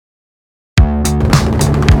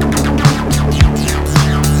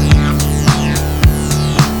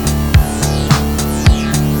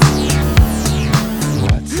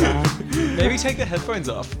Can we take the headphones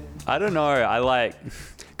off? I don't know.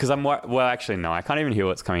 Because actually, no, I can't even hear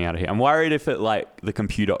what's coming out of here. I'm worried if the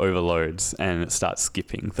computer overloads and it starts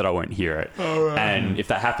skipping that I won't hear it. Oh, right. And if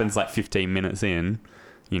that happens 15 minutes in,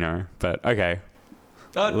 but okay.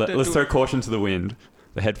 Let's throw caution to the wind.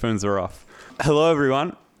 The headphones are off. Hello,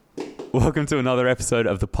 everyone. Welcome to another episode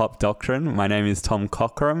of The Pop Doctrine. My name is Tom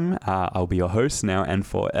Cockram. I'll be your host now and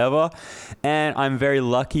forever. And I'm very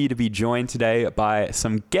lucky to be joined today by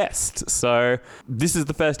some guests. So this is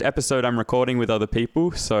the first episode I'm recording with other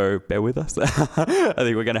people, so bear with us. I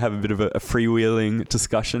think we're going to have a bit of a freewheeling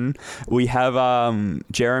discussion. We have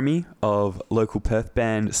Jeremy of local Perth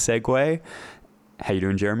band Segway. How you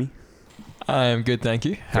doing, Jeremy? I'm good, thank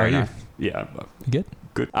you. How are you? Yeah. Good.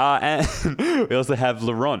 Good. And we also have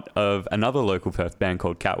Laurent of another local Perth band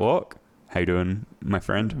called Catwalk. How you doing, my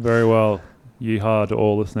friend? Very well. Yeehaw to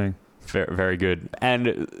all listening. Very, very good.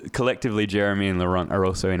 And collectively, Jeremy and Laurent are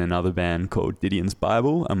also in another band called Gideon's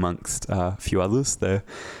Bible, amongst a few others. They're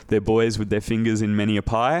boys with their fingers in many a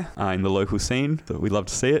pie in the local scene. So we love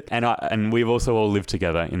to see it. And we've also all lived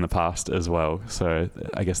together in the past as well. So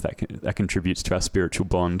I guess that contributes to our spiritual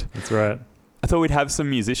bond. That's right. I thought we'd have some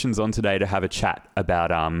musicians on today to have a chat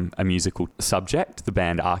about a musical subject, the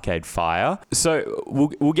band Arcade Fire. So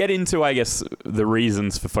we'll get into, I guess, the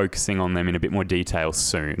reasons for focusing on them in a bit more detail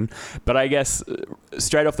soon. But I guess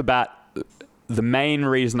straight off the bat, the main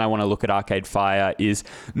reason I want to look at Arcade Fire is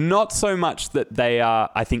not so much that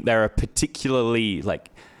I think they're a particularly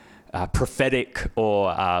prophetic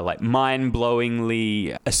or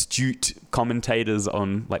mind-blowingly astute commentators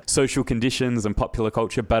on social conditions and popular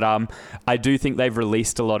culture, but I do think they've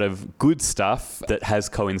released a lot of good stuff that has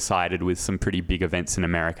coincided with some pretty big events in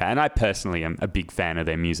America, and I personally am a big fan of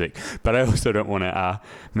their music, but I also don't want to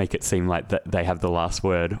make it seem like that they have the last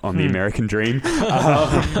word on the American dream.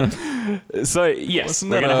 So yes,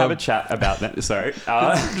 we're going to have a chat about that. Sorry.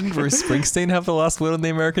 Didn't Bruce Springsteen have the last word on the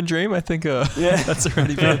American dream? I think that's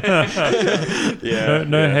already been...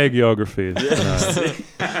 No hagiographies.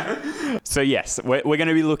 No. So yes, we're going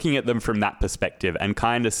to be looking at them from that perspective and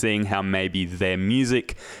kind of seeing how maybe their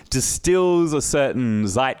music distills a certain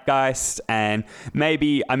zeitgeist and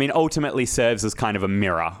maybe, ultimately serves as kind of a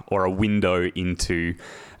mirror or a window into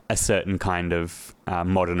a certain kind of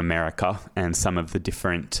modern America and some of the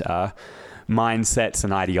different mindsets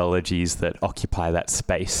and ideologies that occupy that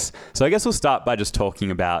space. So I guess we'll start by just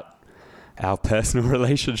talking about our personal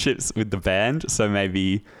relationships with the band. So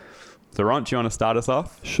maybe, Laurent, do you want to start us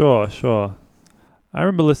off? Sure. I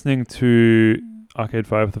remember listening to Arcade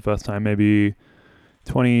Fire for the first time, maybe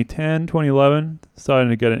 2010, 2011, starting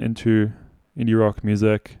to get into indie rock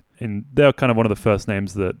music. And they're kind of one of the first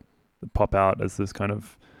names that pop out as this kind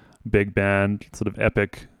of big band, sort of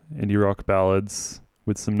epic indie rock ballads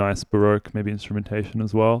with some nice Baroque, maybe instrumentation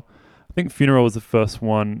as well. I think Funeral was the first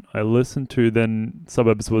one I listened to. Then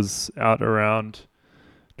Suburbs was out around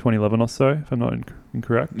 2011 or so, if I'm not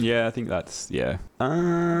incorrect. Yeah, I think that's, yeah.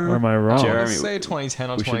 Or am I wrong? Jeremy, let's say 2010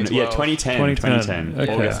 or 2012. Yeah, 2010.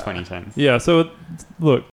 Okay. August 2010. Yeah, so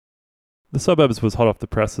look, the Suburbs was hot off the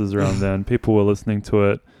presses around then. People were listening to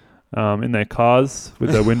it in their cars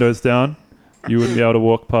with their windows down. You wouldn't be able to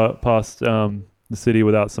walk past the city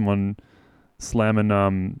without someone slamming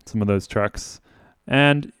some of those tracks.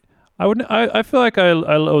 And I feel like I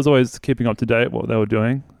was always keeping up to date what they were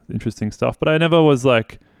doing, interesting stuff. But I never was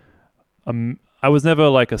I was never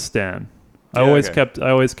like a stan. I always kept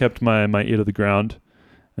my ear to the ground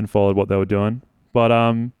and followed what they were doing. But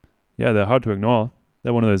they're hard to ignore.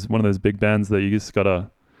 They're one of those big bands that you just gotta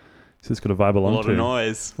vibe along to. A lot of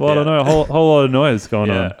noise. A whole lot of noise going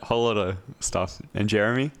on. Yeah, a whole lot of stuff. And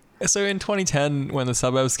Jeremy? So in 2010, when the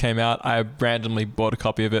Suburbs came out, I randomly bought a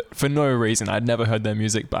copy of it for no reason. I'd never heard their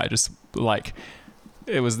music, but I just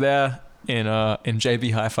it was there in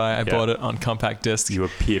JB Hi-Fi. I bought it on compact disc. You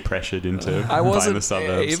were peer pressured into I wasn't the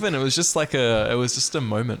Suburbs. Even. It was just it was just a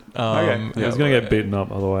moment. Okay. I was gonna get beaten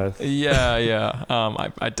up otherwise. Yeah.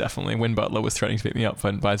 I definitely. Win Butler was threatening to beat me up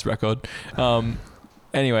for buy his record.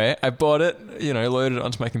 Anyway, I bought it, loaded it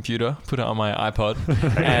onto my computer, put it on my iPod,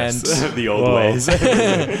 and the old ways.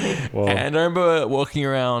 And I remember walking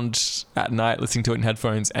around at night listening to it in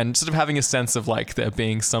headphones and sort of having a sense of there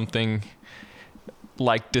being something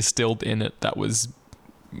distilled in it that was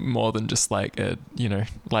more than just an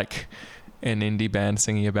indie band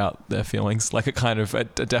singing about their feelings.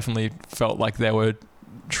 It definitely felt like they were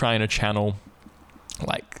trying to channel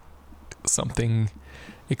something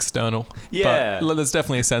external. Yeah. But there's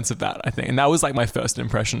definitely a sense of that, I think. And that was my first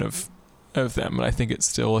impression of them. And I think it's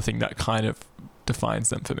still a thing that kind of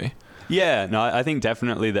defines them for me. Yeah, no, I think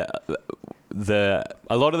definitely that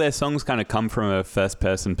a lot of their songs kind of come from a first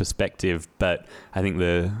person perspective, but I think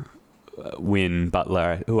the Win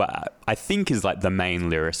Butler, who I think is like the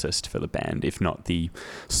main lyricist for the band, if not the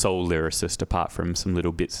sole lyricist, apart from some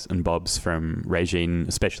little bits and bobs from Regine,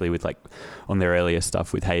 especially with like on their earlier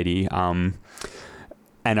stuff with Haiti.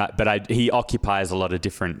 He occupies a lot of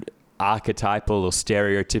different archetypal or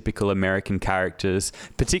stereotypical American characters,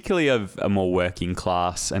 particularly of a more working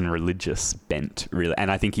class and religious bent, really.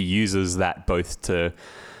 And I think he uses that both to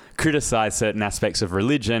criticize certain aspects of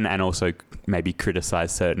religion and also maybe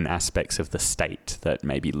criticize certain aspects of the state that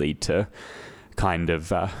maybe lead to kind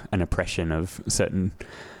of an oppression of certain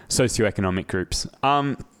socioeconomic groups.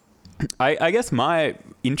 I guess my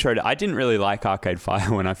intro I didn't really like Arcade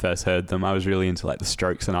Fire when I first heard them. I was really into like the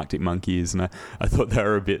Strokes and Arctic Monkeys, and I thought they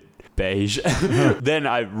were a bit beige. Then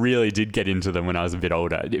I really did get into them when I was a bit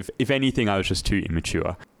older. If anything, I was just too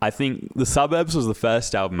immature. I think The Suburbs was the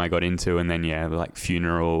first album I got into, and then like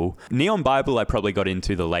Funeral. Neon Bible I probably got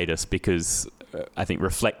into the latest because I think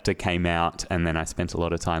Reflector came out, and then I spent a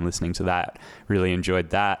lot of time listening to that. Really enjoyed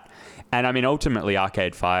that. And I mean, ultimately,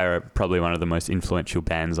 Arcade Fire are probably one of the most influential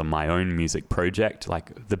bands on my own music project.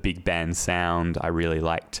 Like the big band sound, I really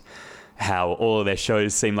liked how all of their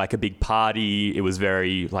shows seemed like a big party. It was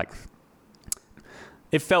very like,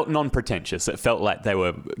 it felt non-pretentious. It felt like they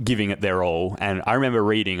were giving it their all. And I remember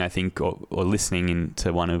reading, I think, or listening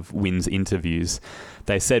into one of Win's interviews,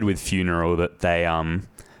 they said with Funeral that they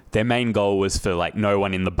their main goal was for like no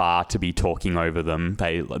one in the bar to be talking over them.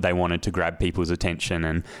 They wanted to grab people's attention,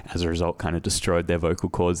 and as a result kind of destroyed their vocal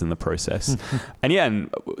cords in the process. And yeah,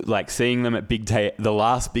 and like seeing them at the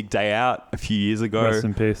last Big Day Out a few years ago. Rest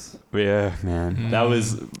in peace. Yeah, man. That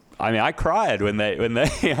was, I mean, I cried when they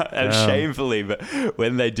and shamefully, but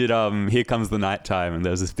when they did Here Comes the Nighttime and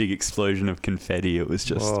there was this big explosion of confetti, it was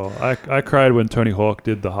just... Oh, I cried when Tony Hawk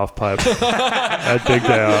did the half pipe at Big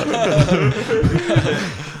Day Out.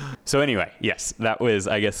 So anyway, yes, that was,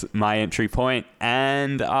 I guess, my entry point.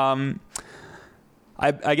 And I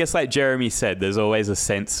guess like Jeremy said, there's always a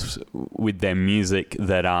sense with their music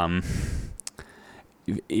that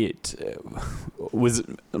it was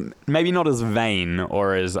maybe not as vain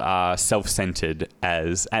or as self-centered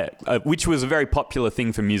as... which was a very popular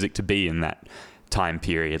thing for music to be in that time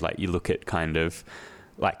period. Like you look at kind of...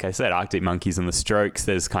 Like I said, Arctic Monkeys and the Strokes,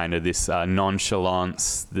 there's kind of this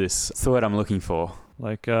nonchalance, what's the word I'm looking for?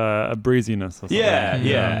 Like a breeziness or something.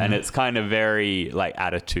 Yeah. And it's kind of very like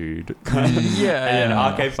attitude. And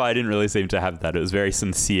Arcade Fire didn't really seem to have that. It was very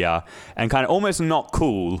sincere and kind of almost not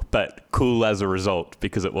cool, but cool as a result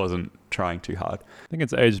because it wasn't trying too hard. I think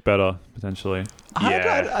it's aged better, potentially.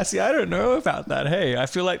 I don't know about that. Hey, I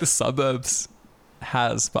feel like The Suburbs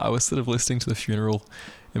has, but I was sort of listening to The Funeral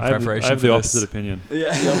in preparation for this. I have the opposite opinion.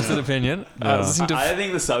 Yeah. The opposite opinion. I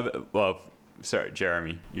think sorry,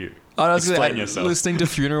 Jeremy, you... I was listening to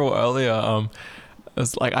Funeral earlier. I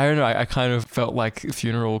was like, I don't know. I kind of felt like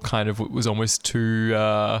Funeral kind of was almost too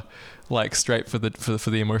like straight for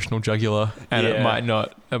the emotional jugular, and it might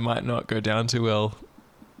not go down too well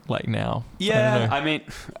like now. Yeah, I mean,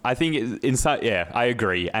 I think inside. Yeah, I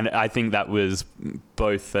agree, and I think that was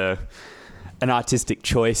both an artistic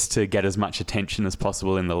choice to get as much attention as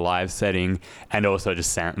possible in the live setting, and also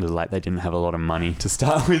just sounded like they didn't have a lot of money to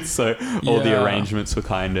start with, so all the arrangements were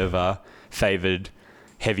kind of favoured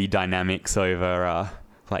heavy dynamics over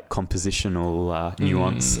like compositional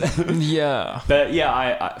nuance. Yeah. But yeah,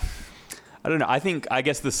 I don't know. I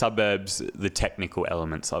guess The Suburbs, the technical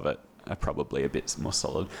elements of it are probably a bit more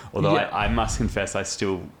solid. Although I must confess, I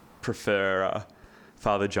still prefer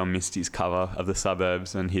Father John Misty's cover of The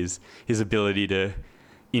Suburbs and his ability to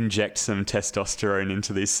inject some testosterone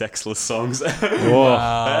into these sexless songs.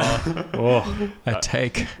 Wow. A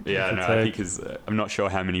take. Yeah, I think I'm not sure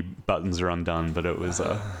how many buttons are undone, but it was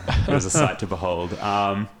a sight to behold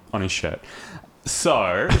on his shirt.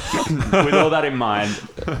 So, with all that in mind,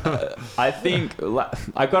 I think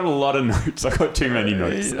I've got a lot of notes. I've got too many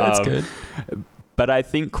notes. That's good. But I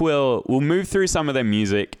think we'll move through some of their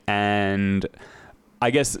music, and I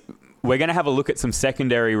guess we're going to have a look at some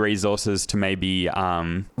secondary resources to maybe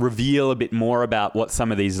reveal a bit more about what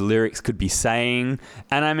some of these lyrics could be saying.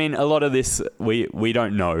 And I mean, a lot of this, we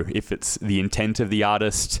don't know if it's the intent of the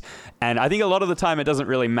artist. And I think a lot of the time it doesn't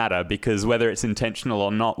really matter, because whether it's intentional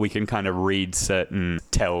or not, we can kind of read certain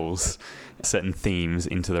tells, certain themes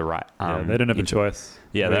into the right. They don't have a choice.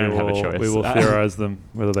 Yeah, they don't have a choice. We will theorize them,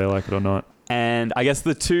 whether they like it or not. And I guess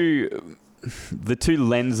the two the two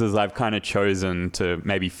lenses I've kind of chosen to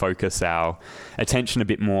maybe focus our attention a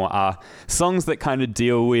bit more are songs that kind of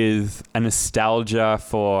deal with a nostalgia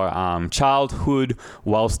for childhood,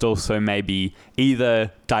 whilst also maybe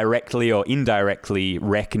either directly or indirectly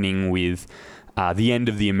reckoning with the end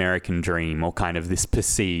of the American dream, or kind of this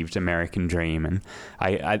perceived American dream. And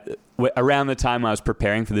around the time I was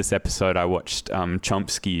preparing for this episode, I watched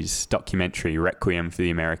Chomsky's documentary Requiem for the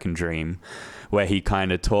American Dream, where he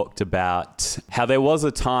kind of talked about how there was a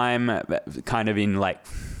time kind of in like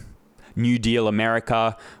New Deal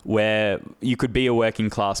America where you could be a working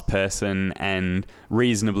class person and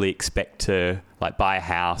reasonably expect to like buy a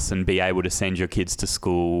house and be able to send your kids to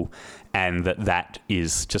school, and that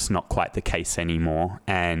is just not quite the case anymore.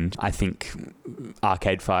 And I think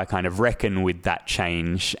Arcade Fire kind of reckon with that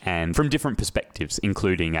change, and from different perspectives,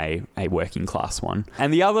 including a working class one.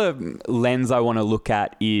 And the other lens I want to look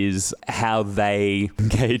at is how they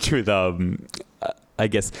engage with I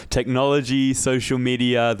guess, technology, social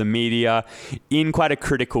media, the media, in quite a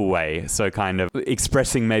critical way. So kind of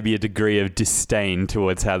expressing maybe a degree of disdain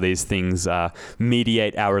towards how these things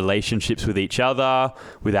mediate our relationships with each other,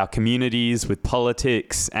 with our communities, with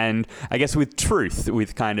politics, and I guess with truth,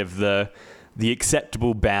 with kind of the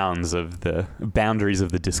acceptable boundaries of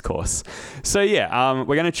the discourse. So yeah,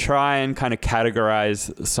 we're going to try and kind of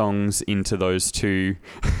categorize songs into those two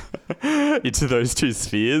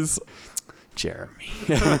spheres. Jeremy.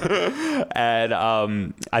 And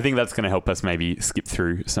I think that's going to help us maybe skip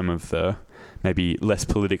through some of the maybe less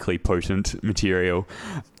politically potent material.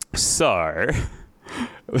 So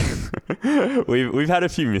we've had a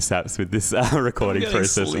few mishaps with this recording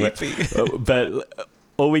process, but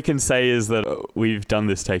all we can say is that we've done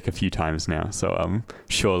this take a few times now, so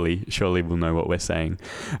surely we'll know what we're saying.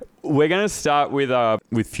 We're going to start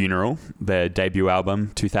with Funeral, their debut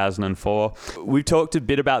album, 2004. We've talked a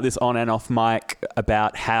bit about this on and off mic,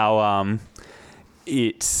 about how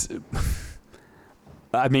it's...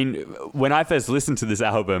 I mean, when I first listened to this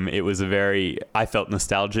album, it was I felt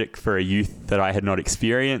nostalgic for a youth that I had not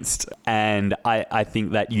experienced. And I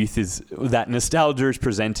think that that nostalgia is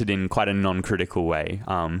presented in quite a non-critical way.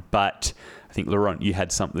 But I think, Laurent, you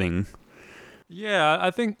had something... Yeah,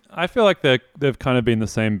 I feel like they've kind of been the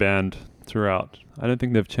same band throughout. I don't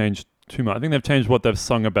think they've changed too much. I think they've changed what they've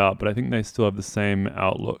sung about, but I think they still have the same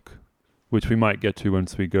outlook, which we might get to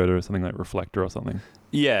once we go to something like Reflector or something.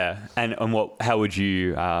 Yeah, and how would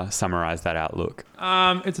you summarize that outlook?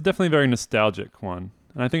 It's a definitely very nostalgic one,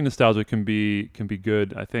 and I think nostalgia can be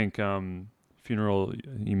good. I think Funeral,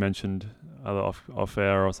 you mentioned either off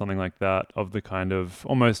air or something like that, of the kind of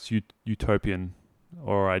almost utopian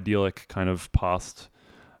or idyllic kind of past,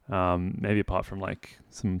 maybe apart from like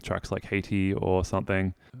some tracks like Haiti or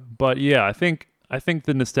something. But yeah, I think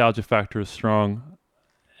the nostalgia factor is strong,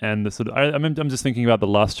 and the sort of I'm just thinking about the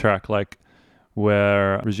last track, like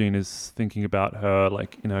where Regine is thinking about her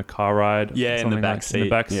like in her car ride, in the back seat. In the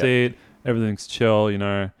back seat, everything's chill, you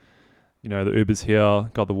know, the Uber's here,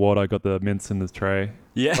 got the water, got the mints in the tray.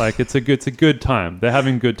 Yeah. Like it's a good time. They're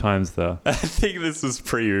having good times there. I think this was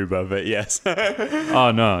pre-Uber, but yes.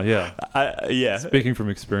 Oh no, yeah. Yeah. Speaking from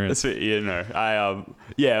experience. It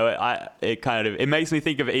makes me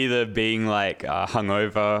think of either being like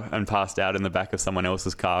hungover and passed out in the back of someone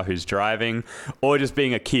else's car who's driving, or just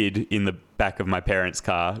being a kid in the back of my parents'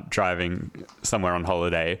 car driving somewhere on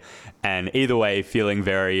holiday, and either way feeling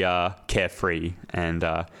very carefree and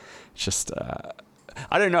just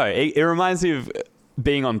I don't know. It reminds me of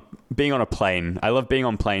being on a plane. I love being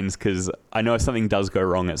on planes because I know if something does go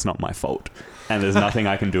wrong, it's not my fault, and there's nothing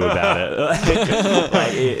I can do about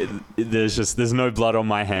it. There's no blood on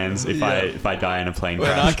my hands if I die in a plane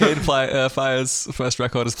crash. When Arcade Fire's first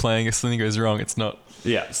record is playing, if something goes wrong, it's not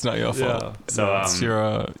your fault. Yeah. So it's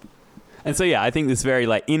your. And so, yeah, I think this very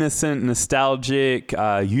like innocent, nostalgic,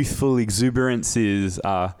 youthful exuberance is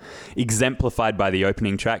exemplified by the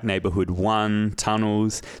opening track, Neighborhood 1,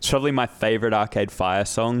 Tunnels. It's probably my favorite Arcade Fire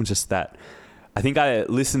song, just that I think I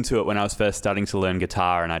listened to it when I was first starting to learn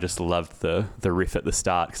guitar, and I just loved the riff at the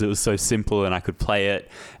start because it was so simple and I could play it,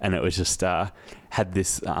 and it was just had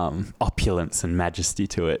this opulence and majesty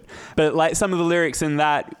to it. But like some of the lyrics in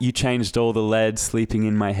that, you changed all the lead, sleeping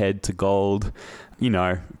in my head to gold. You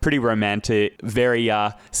know, pretty romantic, very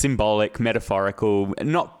symbolic, metaphorical,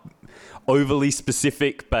 not overly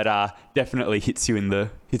specific, but definitely hits you in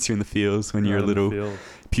the feels when you're a little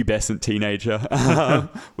pubescent teenager,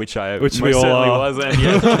 which most we all certainly are. was,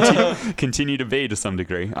 and continue to be to some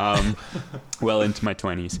degree, well into my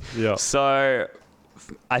 20s. Yeah. So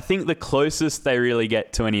I think the closest they really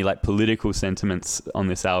get to any like political sentiments on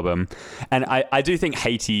this album, and I do think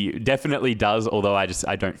Haiti definitely does, although I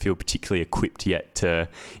don't feel particularly equipped yet to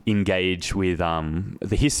engage with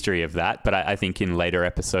the history of that. But I think in later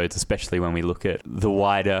episodes, especially when we look at the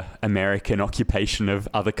wider American occupation of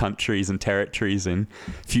other countries and territories in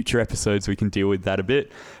future episodes, we can deal with that a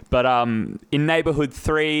bit. But in Neighborhood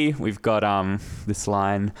 3, we've got this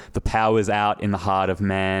line, "The power's out in the heart of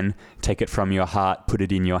man. Take it from your heart, put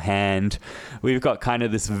it in your hand." We've got kind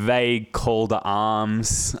of this vague call to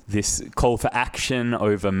arms, this call for action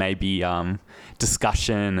over maybe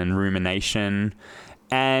discussion and rumination.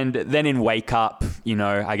 And then in Wake Up,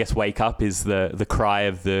 I guess Wake Up is the cry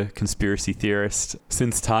of the conspiracy theorist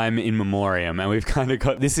since time immemorial. And we've kind of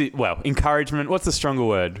got this, encouragement. What's the stronger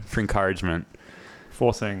word for encouragement?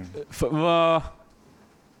 Forcing.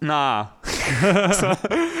 Nah.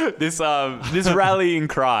 This rallying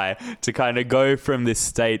cry to kind of go from this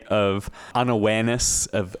state of unawareness,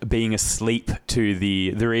 of being asleep, to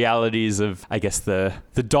the realities of, I guess, the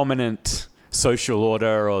dominant social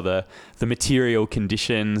order or the material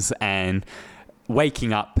conditions, and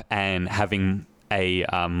waking up and having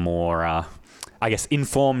a more, I guess,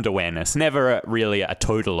 informed awareness. Never really a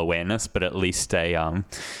total awareness, but at least a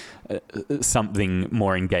something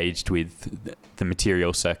more engaged with the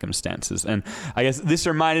material circumstances. And I guess this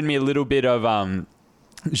reminded me a little bit of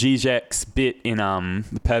Zizek's bit in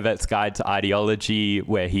The Pervert's Guide to Ideology,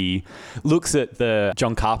 where he looks at the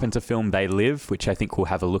John Carpenter film They Live, which I think we'll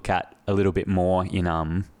have a look at a little bit more in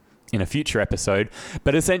a future episode.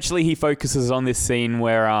 But essentially he focuses on this scene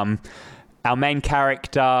where our main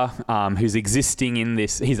character, who's existing in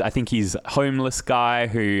this, he's a homeless guy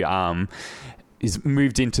who is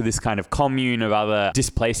moved into this kind of commune of other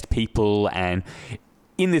displaced people, and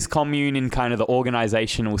in this commune, in kind of the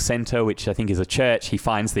organizational center, which I think is a church, he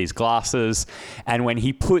finds these glasses, and when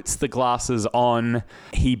he puts the glasses on,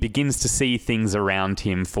 he begins to see things around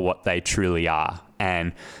him for what they truly are.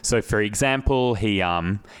 And so, for example, he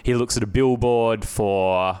looks at a billboard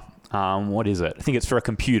for what is it? I think it's for a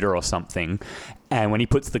computer or something. And when he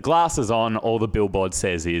puts the glasses on, all the billboard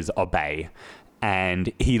says is obey.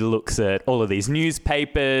 And he looks at all of these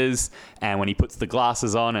newspapers, and when he puts the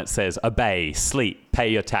glasses on, it says obey, sleep, pay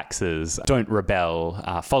your taxes, don't rebel,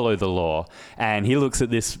 follow the law. And he looks at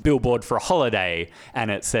this billboard for a holiday, and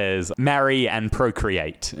it says marry and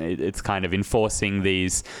procreate. It's kind of enforcing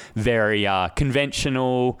these very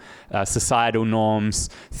conventional societal norms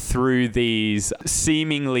through these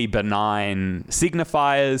seemingly benign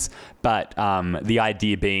signifiers, but the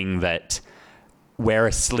idea being that we're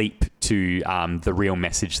asleep to the real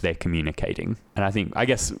message they're communicating. And I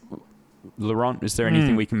guess, Laurent, is there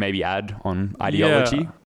anything we can maybe add on ideology?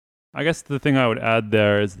 Yeah. I guess the thing I would add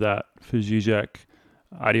there is that for Zizek,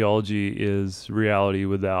 ideology is reality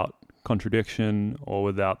without contradiction or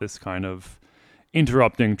without this kind of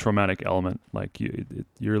interrupting traumatic element. Like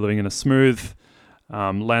you're living in a smooth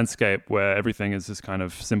landscape where everything is just kind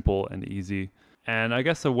of simple and easy. And I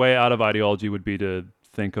guess a way out of ideology would be to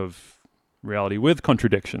think of reality with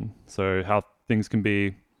contradiction. So how things can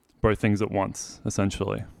be both things at once,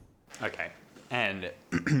 essentially. Okay. And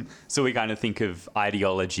so we kind of think of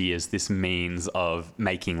ideology as this means of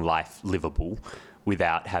making life livable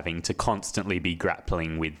without having to constantly be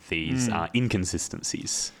grappling with these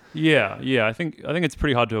inconsistencies. Yeah. I think it's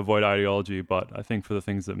pretty hard to avoid ideology, but I think for the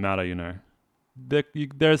things that matter,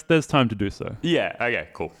 there's time to do so. Yeah. Okay.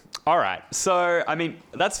 Cool. All right. So I mean,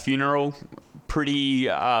 that's Funeral. Pretty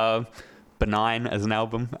benign as an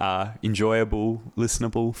album, enjoyable,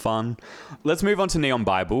 listenable, fun. Let's move on to Neon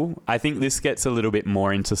Bible. I think this gets a little bit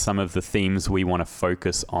more into some of the themes we want to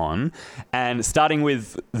focus on. And starting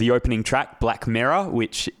with the opening track, Black Mirror,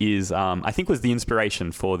 which is, I think was the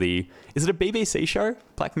inspiration for is it a BBC show?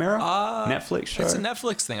 Black Mirror? Netflix show? It's a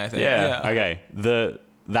Netflix thing, I think. Yeah. Okay.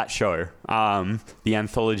 That show, the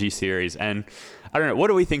anthology series. And I don't know, what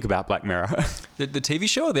do we think about Black Mirror? The TV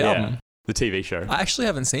show or the album? The TV show. I actually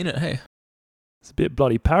haven't seen it, hey. It's a bit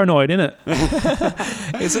bloody paranoid, isn't it?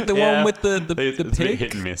 Is it the one with the it's pig? It's a bit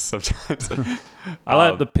hit and miss sometimes. I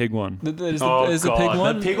like the pig one. Is the pig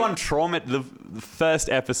one? The pig one the first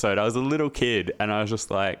episode, I was a little kid and I was just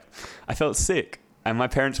like, I felt sick. And my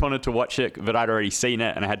parents wanted to watch it, but I'd already seen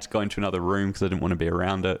it and I had to go into another room because I didn't want to be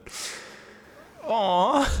around it.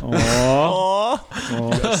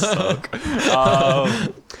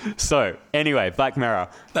 So anyway, Black Mirror.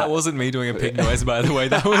 That wasn't me doing a pig noise, by the way.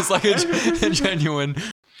 That was like a genuine.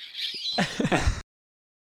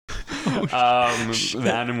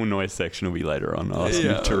 The animal noise section will be later on. I'll ask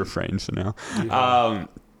you to refrain for now.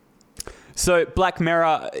 So Black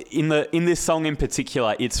Mirror, in this song in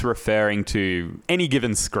particular, it's referring to any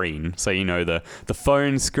given screen. So, the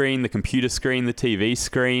phone screen, the computer screen, the TV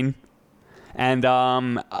screen. And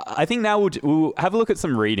I think now we'll have a look at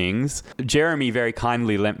some readings. Jeremy very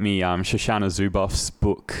kindly lent me Shoshana Zuboff's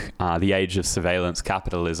book, The Age of Surveillance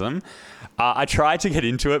Capitalism. I tried to get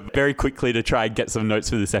into it very quickly to try and get some notes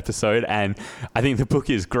for this episode, and I think the book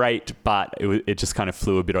is great, but it just kind of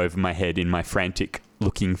flew a bit over my head in my frantic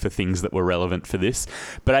looking for things that were relevant for this.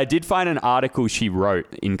 But I did find an article she wrote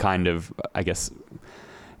in kind of, I guess,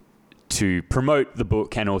 to promote the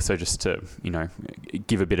book and also just to,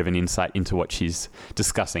 give a bit of an insight into what she's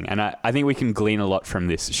discussing. And I think we can glean a lot from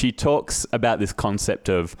this. She talks about this concept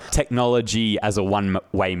of technology as a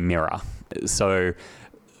one-way mirror. So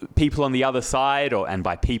people on the other side, and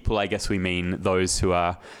by people, I guess we mean those who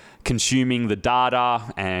are consuming the data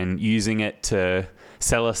and using it to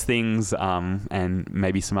sell us things, and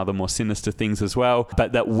maybe some other more sinister things as well,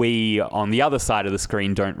 but that we on the other side of the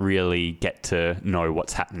screen don't really get to know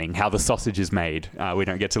what's happening, how the sausage is made. We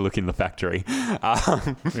don't get to look in the factory.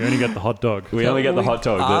 We only get the hot dog. We only get the hot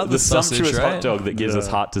dog, the sausage, sumptuous right? hot dog that gives us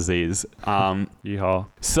heart disease. Yeehaw.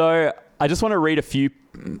 So I just want to read a few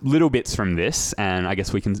little bits from this, and I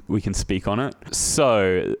guess we can speak on it.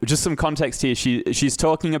 So just some context here. She's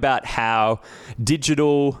talking about how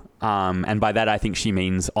digital, and by that I think she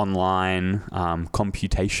means online,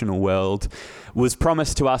 computational world, was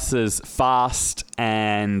promised to us as fast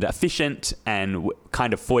and efficient, and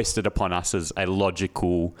kind of foisted upon us as a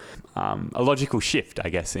logical shift, I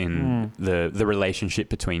guess, in the relationship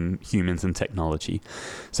between humans and technology.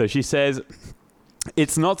 So she says,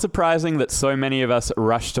 "It's not surprising that so many of us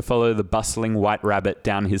rush to follow the bustling white rabbit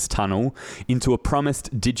down his tunnel into a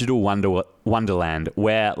promised digital wonderland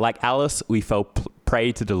where, like Alice, we fell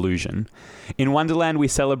prey to delusion. In Wonderland, we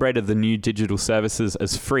celebrated the new digital services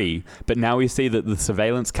as free, but now we see that the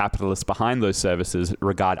surveillance capitalists behind those services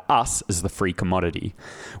regard us as the free commodity.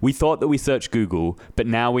 We thought that we searched Google, but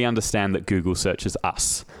now we understand that Google searches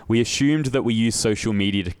us. We assumed that we use social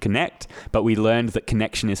media to connect, but we learned that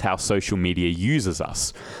connection is how social media uses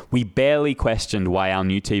us. We barely questioned why our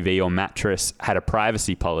new TV or mattress had a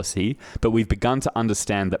privacy policy, but we've begun to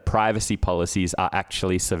understand that privacy policies are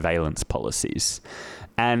actually surveillance policies."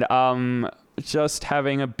 And just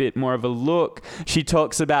having a bit more of a look, she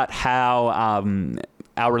talks about how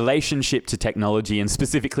our relationship to technology, and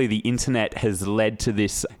specifically the internet, has led to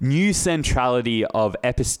this new centrality of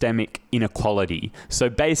epistemic inequality. So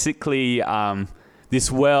basically,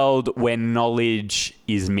 this world where knowledge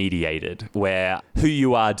is mediated, where who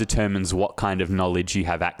you are determines what kind of knowledge you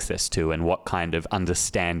have access to and what kind of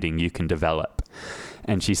understanding you can develop.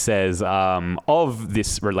 And she says, of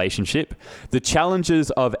this relationship, the challenges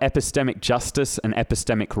of epistemic justice and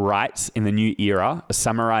epistemic rights in the new era are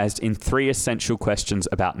summarized in 3 essential questions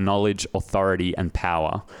about knowledge, authority, and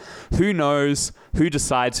power. Who knows, who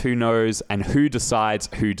decides who knows, and who decides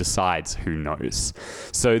who knows.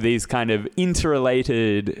 So these kind of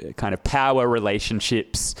interrelated kind of power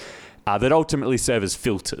relationships that ultimately serve as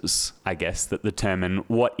filters, I guess, that determine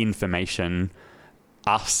what information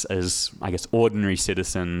us as, I guess, ordinary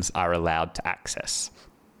citizens are allowed to access.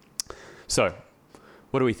 So,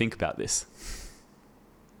 what do we think about this?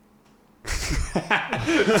 Throw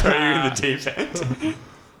you in the deep end.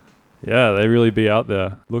 Yeah, they really be out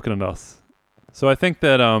there looking at us. So I think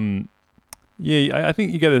that, I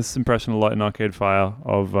think you get this impression a lot in Arcade Fire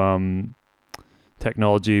of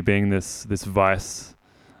technology being this vice,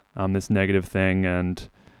 this negative thing, and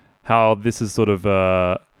how this is sort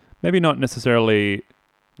of maybe not necessarily,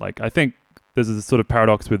 I think there's a sort of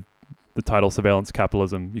paradox with the title surveillance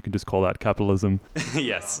capitalism. You can just call that capitalism.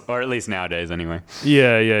 Yes, or at least nowadays anyway.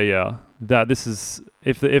 Yeah. That this is,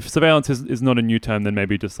 if surveillance is not a new term, then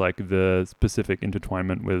maybe just the specific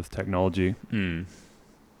intertwinement with technology.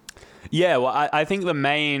 Yeah, well, I think the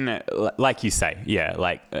main, like you say,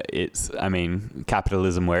 it's,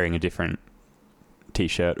 capitalism wearing a different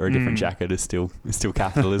T-shirt or a different jacket is still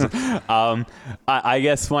capitalism. I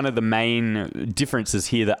guess one of the main differences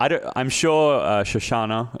here that I'm sure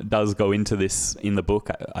Shoshana does go into this in the book.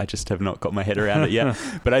 I just have not got my head around it yet.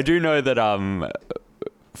 But I do know that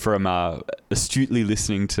from astutely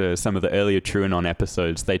listening to some of the earlier TrueAnon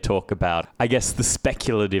episodes, they talk about, I guess, the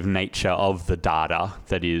speculative nature of the data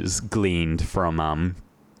that is gleaned from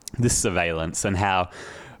this surveillance, and how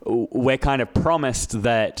we're kind of promised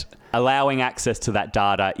that allowing access to that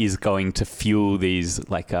data is going to fuel these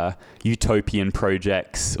utopian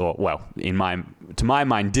projects, or, well, in my to my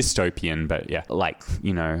mind, dystopian, but yeah, like,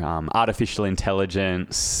 artificial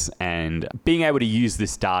intelligence and being able to use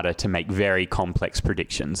this data to make very complex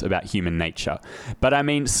predictions about human nature. But I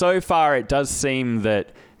mean, so far it does seem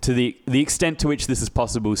that to the extent to which this is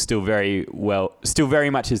possible still very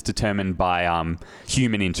much is determined by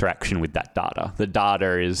human interaction with that data. The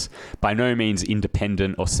data is by no means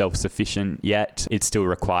independent or self-sufficient yet. It still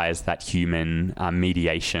requires that human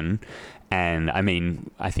mediation. And I mean,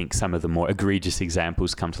 I think some of the more egregious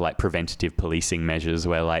examples come to like preventative policing measures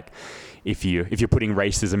where like if you're putting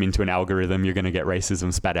racism into an algorithm, you're going to get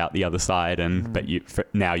racism spat out the other side. But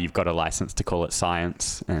now you've got a license to call it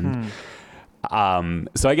science. And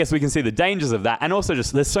so I guess we can see the dangers of that, and also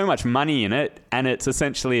just there's so much money in it, and it's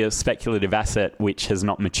essentially a speculative asset which has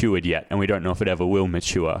not matured yet, and we don't know if it ever will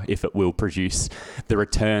mature, if it will produce the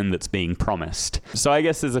return that's being promised. So I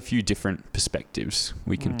guess there's a few different perspectives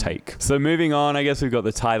we can take. So moving on, I guess we've got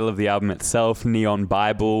the title of the album itself, Neon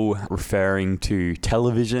Bible, referring to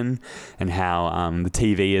television and how the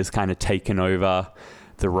TV has kind of taken over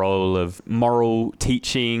the role of moral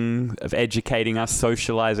teaching, of educating us,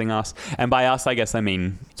 socializing us. And by us, I guess I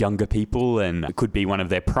mean younger people, and it could be one of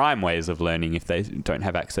their prime ways of learning if they don't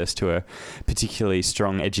have access to a particularly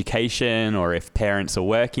strong education or if parents are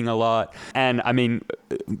working a lot. And I mean,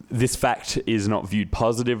 this fact is not viewed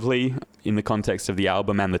positively in the context of the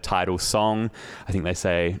album and the title song. I think they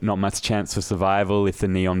say, not much chance for survival if the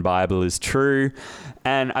Neon Bible is true.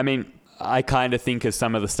 And I mean, I kind of think of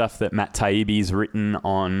some of the stuff that Matt Taibbi's written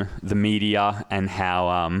on the media and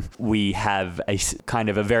how we have a kind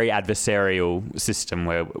of a very adversarial system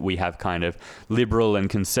where we have kind of liberal and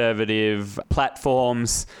conservative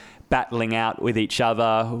platforms battling out with each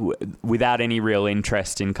other without any real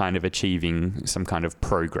interest in kind of achieving some kind of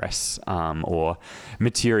progress or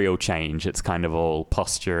material change. It's kind of all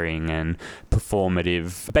posturing and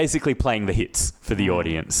performative, basically playing the hits for the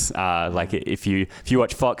audience. Like if you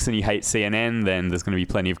watch Fox and you hate CNN, then there's going to be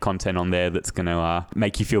plenty of content on there that's going to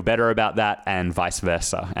make you feel better about that, and vice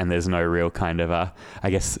versa. And there's no real kind of I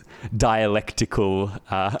guess dialectical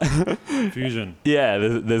fusion. Yeah,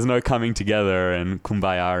 there's no coming together and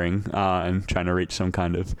kumbayaing and trying to reach some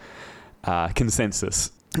kind of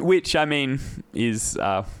consensus, which I mean is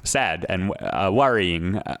sad and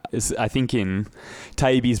worrying. I think in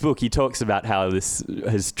Taibbi's book he talks about how this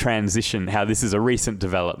has transitioned, how this is a recent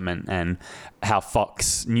development, and how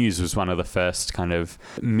Fox News was one of the first kind of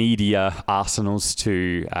media arsenals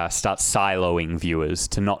to start siloing viewers,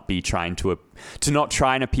 to not try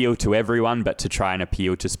and appeal to everyone, but to try and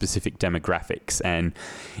appeal to specific demographics. And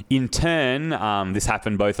in turn, this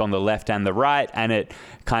happened both on the left and the right, and it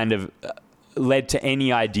kind of led to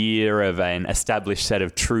any idea of an established set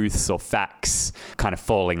of truths or facts kind of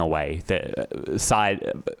falling away.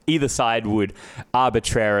 Either side would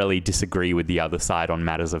arbitrarily disagree with the other side on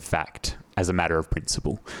matters of fact as a matter of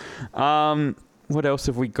principle. What else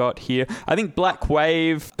have we got here? I think Black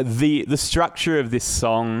Wave, the structure of this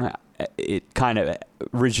song, it kind of,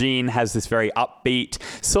 Regine has this very upbeat,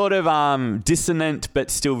 sort of dissonant but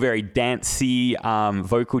still very dancey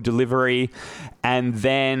vocal delivery. And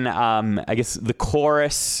then I guess the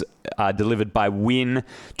chorus delivered by Wynn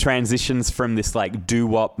transitions from this like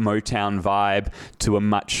doo-wop Motown vibe to a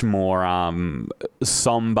much more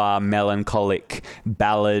somber, melancholic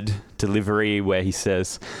ballad delivery where he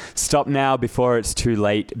says, "Stop now before it's too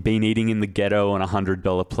late. Been eating in the ghetto on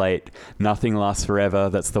 $100 plate. Nothing lasts forever.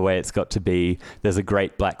 That's the way it's got to be. There's a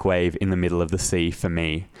great black wave in the middle of the sea for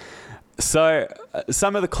me." So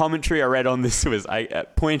some of the commentary I read on this was, I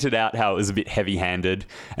pointed out how it was a bit heavy-handed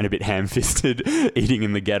and a bit ham-fisted, eating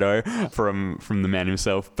in the ghetto from the man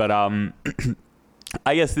himself. But I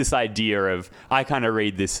guess this idea of, I kind of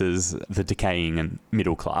read this as the decaying and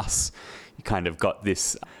middle class. You kind of got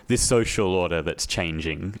this social order that's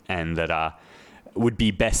changing and that would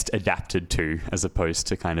be best adapted to, as opposed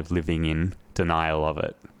to kind of living in denial of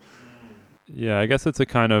it. Yeah, I guess it's a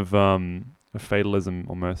kind of a fatalism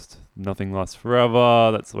almost. Nothing lasts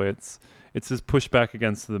forever. That's the way it's this pushback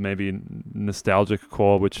against the maybe nostalgic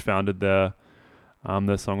core which founded their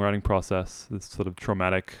songwriting process. This sort of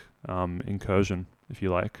traumatic incursion, if you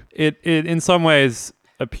like. It in some ways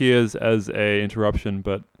appears as a interruption,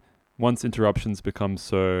 but once interruptions become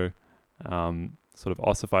so sort of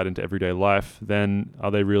ossified into everyday life, then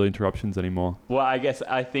are they really interruptions anymore? Well,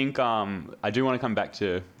 I think I do want to come back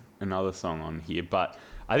to another song on here, but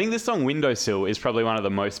I think this song Windowsill is probably one of the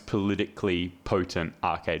most politically potent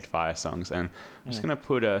Arcade Fire songs, and I'm just going to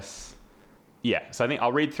put us... Yeah, so I think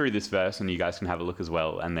I'll read through this verse and you guys can have a look as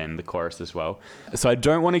well, and then the chorus as well. "So I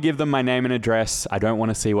don't want to give them my name and address. I don't want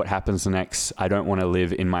to see what happens next. I don't want to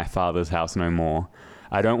live in my father's house no more.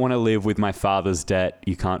 I don't want to live with my father's debt.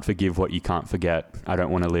 You can't forgive what you can't forget. I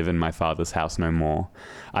don't want to live in my father's house no more.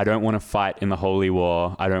 I don't want to fight in the holy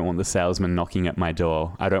war. I don't want the salesman knocking at my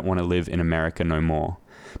door. I don't want to live in America no more.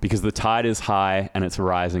 Because the tide is high and it's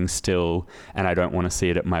rising still, and I don't want to see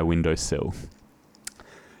it at my windowsill.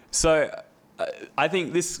 So I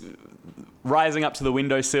think this rising up to the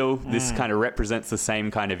windowsill, this kind of represents the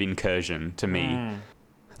same kind of incursion to me.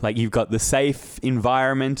 Like, you've got the safe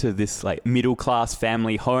environment of this like middle class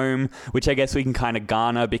family home, which I guess we can kind of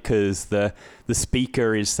garner because the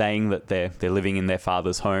speaker is saying that they're living in their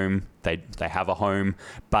father's home. They have a home,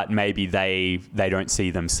 but maybe they don't see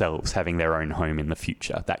themselves having their own home in the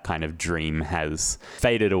future. That kind of dream has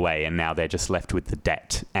faded away, and now they're just left with the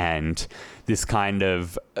debt. And this kind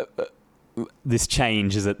of this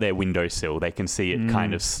change is at their windowsill. They can see it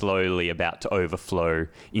kind of slowly about to overflow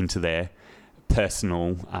into their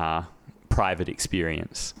personal, private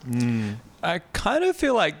experience. I kind of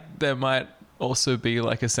feel like there might also be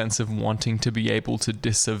like a sense of wanting to be able to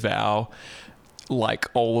disavow like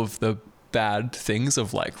all of the bad things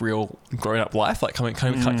of like real grown-up life, like coming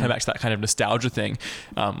back to that kind of nostalgia thing.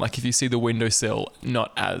 Like if you see the windowsill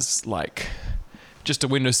not as like just a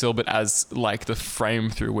windowsill, but as like the frame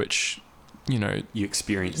through which you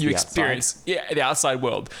experience the outside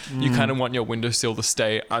world. You kind of want your windowsill to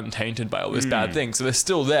stay untainted by all those bad things, so they're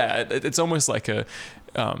still there. It's almost like a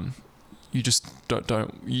you just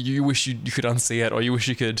don't you wish you could unsee it, or you wish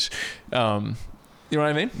you could you know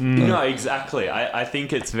what I mean? No, exactly. I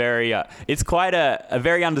think it's very it's quite a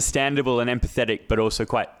very understandable and empathetic, but also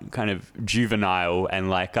quite kind of juvenile and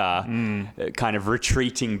like kind of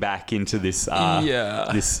retreating back into this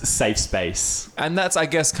this safe space. And that's, I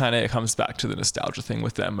guess, kind of, it comes back to the nostalgia thing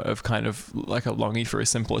with them of kind of like a longing for a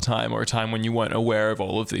simpler time, or a time when you weren't aware of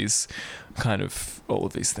all of these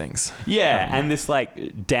things. Yeah, and this like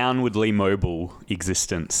downwardly mobile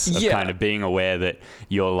existence of kind of being aware that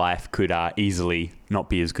your life could easily not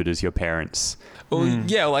be as good as your parents. Well,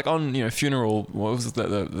 yeah, like on Funeral, what was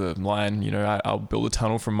the line? I'll build a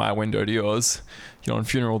tunnel from my window to yours. On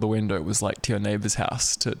Funeral, the window was like to your neighbor's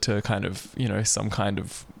house to kind of some kind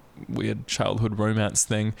of weird childhood romance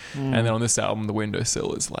thing. And then on this album, the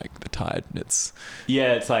windowsill is like the tide. It's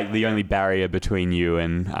like the only barrier between you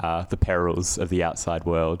and the perils of the outside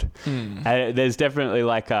world. There's definitely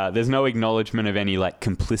like there's no acknowledgement of any like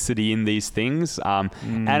complicity in these things,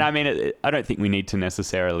 and I mean I don't think we need to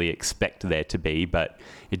necessarily expect there to be, but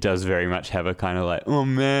it does very much have a kind of like, oh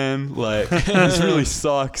man, like this really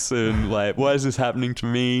sucks, and like why is this happening to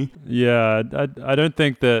me? Yeah, I don't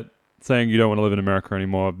think that saying you don't want to live in America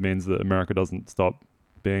anymore means that America doesn't stop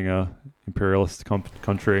being a imperialist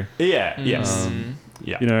country. Yeah. Yes.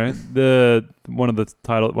 Yeah. One of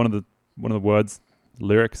the words,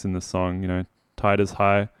 lyrics in this song. Tide is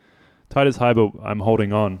high, but I'm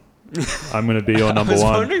holding on. I'm going to be your number one. I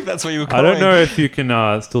was wondering if that's what you were calling. I don't know if you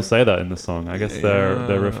can still say that in the song. I guess they're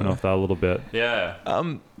riffing off that a little bit. Yeah.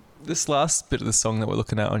 This last bit of the song that we're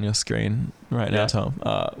looking at on your screen right now, Tom.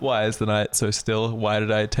 Why is the night so still? Why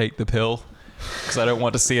did I take the pill? Because I don't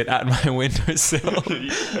want to see it at my windowsill.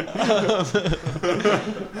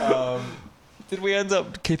 Did we end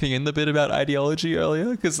up keeping in the bit about ideology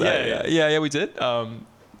earlier? Because we did.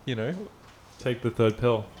 Take the third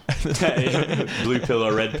pill. Blue pill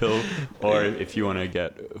or red pill, or if you want to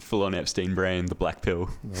get full on Epstein brain, the black pill.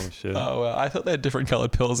 Oh shit! Oh well, I thought they had different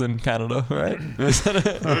coloured pills in Canada, right?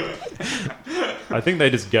 I think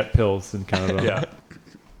they just get pills in Canada. Yeah.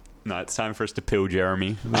 No, it's time for us to pill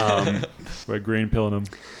Jeremy. We're green pilling them.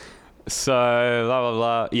 So blah blah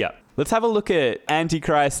blah. Yeah. Let's have a look at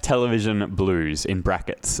Antichrist Television Blues in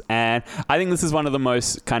brackets. And I think this is one of the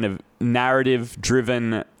most kind of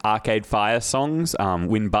narrative-driven Arcade Fire songs.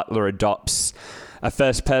 Win Butler adopts a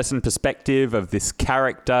first-person perspective of this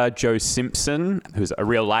character, Joe Simpson, who's a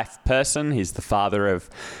real-life person. He's the father of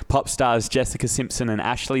pop stars Jessica Simpson and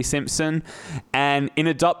Ashley Simpson. And in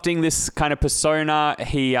adopting this kind of persona,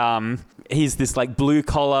 he's this like blue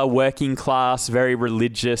collar, working class, very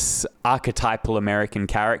religious, archetypal American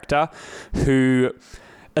character who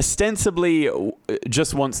ostensibly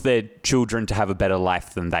just wants their children to have a better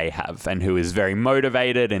life than they have, and who is very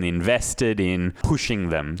motivated and invested in pushing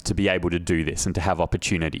them to be able to do this and to have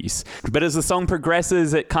opportunities. But as the song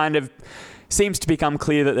progresses, it kind of seems to become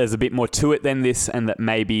clear that there's a bit more to it than this, and that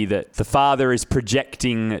maybe that the father is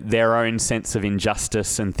projecting their own sense of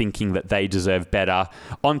injustice and thinking that they deserve better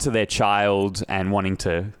onto their child and wanting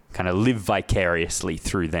to kind of live vicariously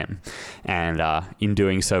through them. And in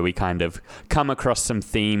doing so, we kind of come across some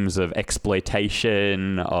themes of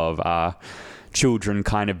exploitation, of children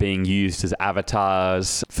kind of being used as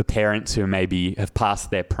avatars for parents who maybe have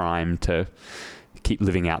passed their prime to keep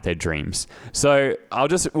living out their dreams. So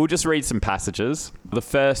we'll just read some passages. The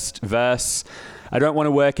first verse: I don't want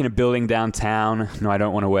to work in a building downtown. No, I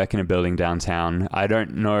don't want to work in a building downtown. I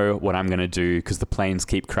don't know what I'm going to do because the planes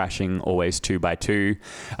keep crashing, always 2 by 2.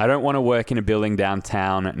 I don't want to work in a building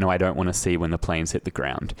downtown. No, I don't want to see when the planes hit the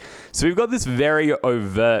ground. So we've got this very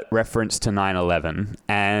overt reference to 9/11.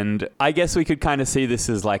 And I guess we could kind of see this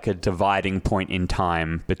as like a dividing point in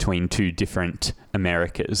time between two different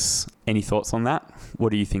Americas. Any thoughts on that?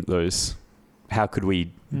 What do you think how could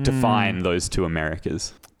we define those two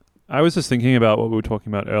Americas? I was just thinking about what we were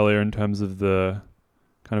talking about earlier in terms of the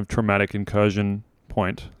kind of traumatic incursion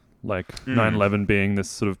point, like 9/11 being this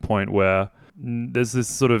sort of point where there's this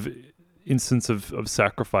sort of instance of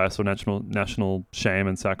sacrifice or national shame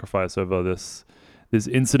and sacrifice over this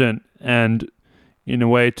incident, and in a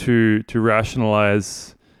way to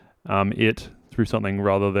rationalize it through something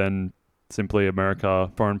rather than simply America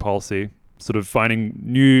foreign policy, sort of finding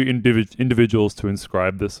new individuals to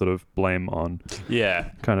inscribe this sort of blame on,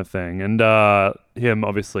 kind of thing, and him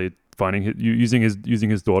obviously using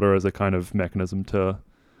his daughter as a kind of mechanism to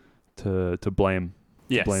blame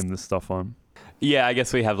this stuff on. Yeah, I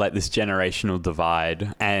guess we have like this generational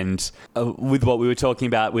divide, and with what we were talking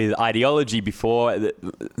about with ideology before,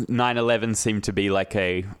 9/11 seemed to be like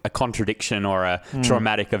a contradiction or a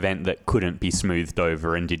traumatic event that couldn't be smoothed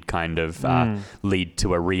over and did kind of lead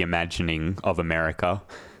to a reimagining of America.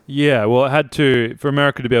 Yeah, well, it had to, for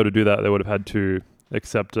America to be able to do that, they would have had to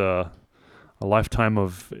accept a lifetime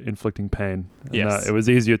of inflicting pain. And yes. It was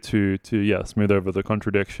easier to smooth over the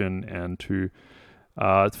contradiction and to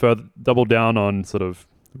further double down on sort of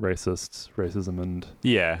racism and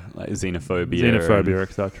like xenophobia,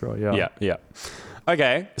 etc. Yeah.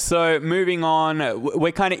 Okay, so moving on,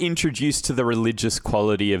 we're kind of introduced to the religious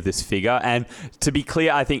quality of this figure, and to be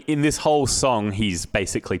clear, I think in this whole song, he's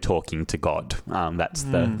basically talking to God. That's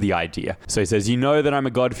the idea. So he says, "You know that I'm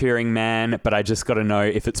a God-fearing man, but I just got to know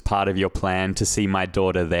if it's part of your plan to see my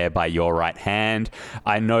daughter there by your right hand.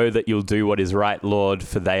 I know that you'll do what is right, Lord,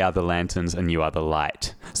 for they are the lanterns and you are the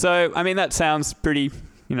light." So, I mean, that sounds pretty,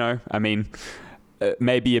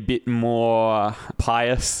 maybe a bit more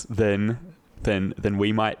pious than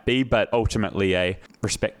we might be, but ultimately a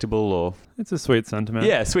respectable or... It's a sweet sentiment.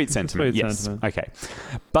 Yeah, sweet sentiment, yes. Okay.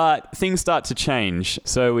 But things start to change.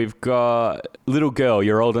 So we've got, "Little girl,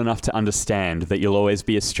 you're old enough to understand that you'll always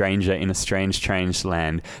be a stranger in a strange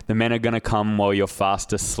land. The men are going to come while you're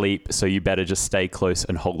fast asleep, so you better just stay close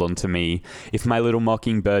and hold on to me. If my little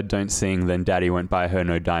mockingbird don't sing, then daddy won't buy her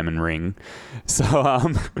no diamond ring." So,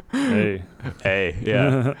 Hey,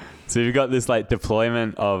 yeah. So you've got this like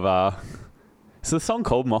deployment of... Is the song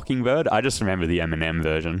called Mockingbird? I just remember the Eminem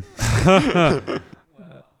version.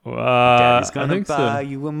 Daddy's gonna buy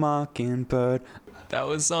you a mockingbird. That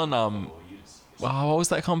was on what was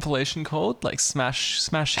that compilation called? Like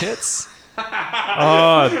Smash Hits?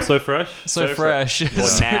 Oh, So Fresh? So Fresh. Or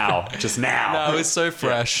just now. No, it was So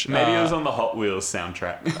Fresh. Yeah. Maybe it was on the Hot Wheels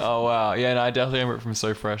soundtrack. Oh wow, yeah, no, I definitely remember it from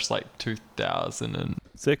So Fresh, like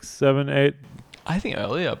 2006, 7, 8. I think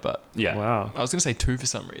earlier, but yeah. Wow. I was gonna say 2 for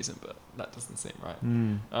some reason, but that doesn't seem right.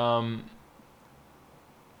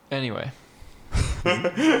 Anyway,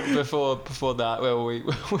 before that, where were we?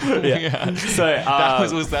 Yeah. So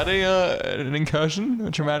was that an incursion,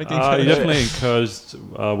 a traumatic incursion? You definitely encouraged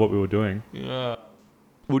what we were doing. Yeah.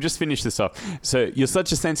 We'll just finish this off. So, "You're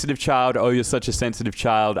such a sensitive child. Oh, you're such a sensitive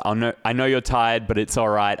child. I know you're tired, but it's all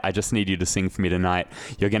right. I just need you to sing for me tonight.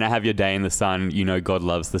 You're going to have your day in the sun. You know God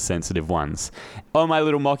loves the sensitive ones. Oh, my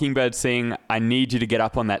little mockingbird sing. I need you to get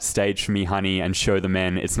up on that stage for me, honey, and show the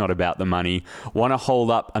men it's not about the money. Want to hold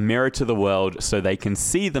up a mirror to the world so they can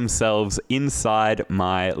see themselves inside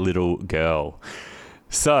my little girl."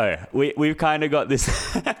 So we've kind of got this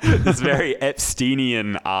this very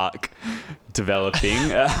Epsteinian arc developing.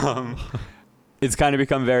 It's kind of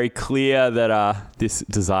become very clear that this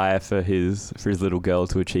desire for his little girl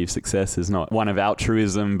to achieve success is not one of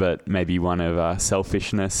altruism, but maybe one of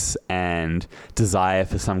selfishness and desire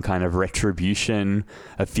for some kind of retribution,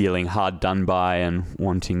 of feeling hard done by and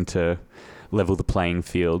wanting to level the playing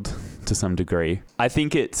field to some degree. I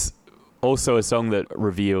think it's also a song that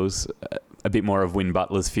reveals a bit more of Win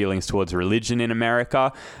Butler's feelings towards religion in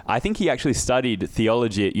America. I think he actually studied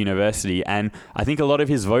theology at university, and I think a lot of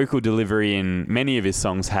his vocal delivery in many of his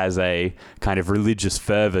songs has a kind of religious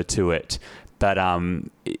fervor to it. But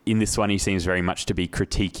in this one, he seems very much to be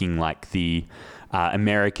critiquing like the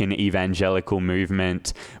American evangelical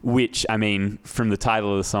movement, which, I mean, from the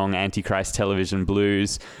title of the song, Antichrist Television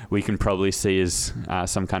Blues, we can probably see as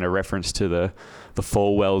some kind of reference to the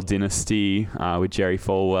Falwell dynasty with Jerry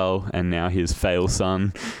Falwell and now his fail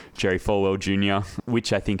son, Jerry Falwell Jr.,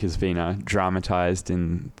 which I think has been dramatized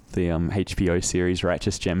in the HBO series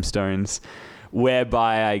Righteous Gemstones,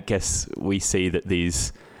 whereby I guess we see that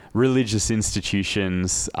these religious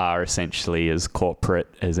institutions are essentially as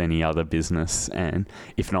corporate as any other business, and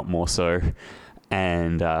if not more so,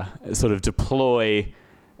 and sort of deploy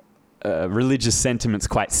religious sentiments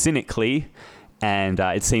quite cynically. And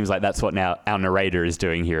it seems like that's what now our narrator is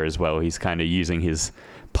doing here as well. He's kind of using his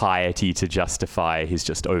piety to justify his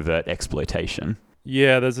just overt exploitation.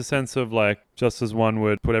 Yeah, there's a sense of like, just as one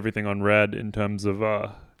would put everything on red in terms of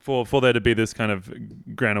for there to be this kind of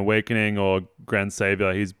grand awakening or grand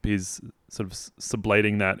savior, he's sort of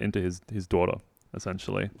sublating that into his daughter,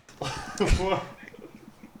 essentially.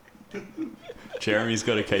 Jeremy's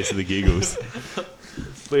got a case of the giggles.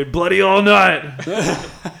 Played bloody all night.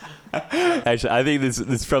 Actually, I think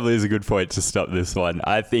this probably is a good point to stop this one.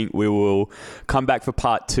 I think we will come back for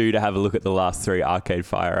part 2 to have a look at the last 3 Arcade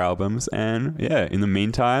Fire albums. And yeah, in the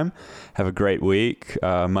meantime, have a great week.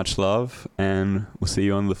 Much love, and we'll see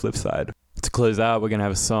you on the flip side. To close out, we're going to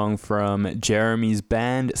have a song from Jeremy's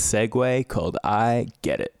band, Segway, called I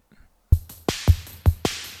Get It.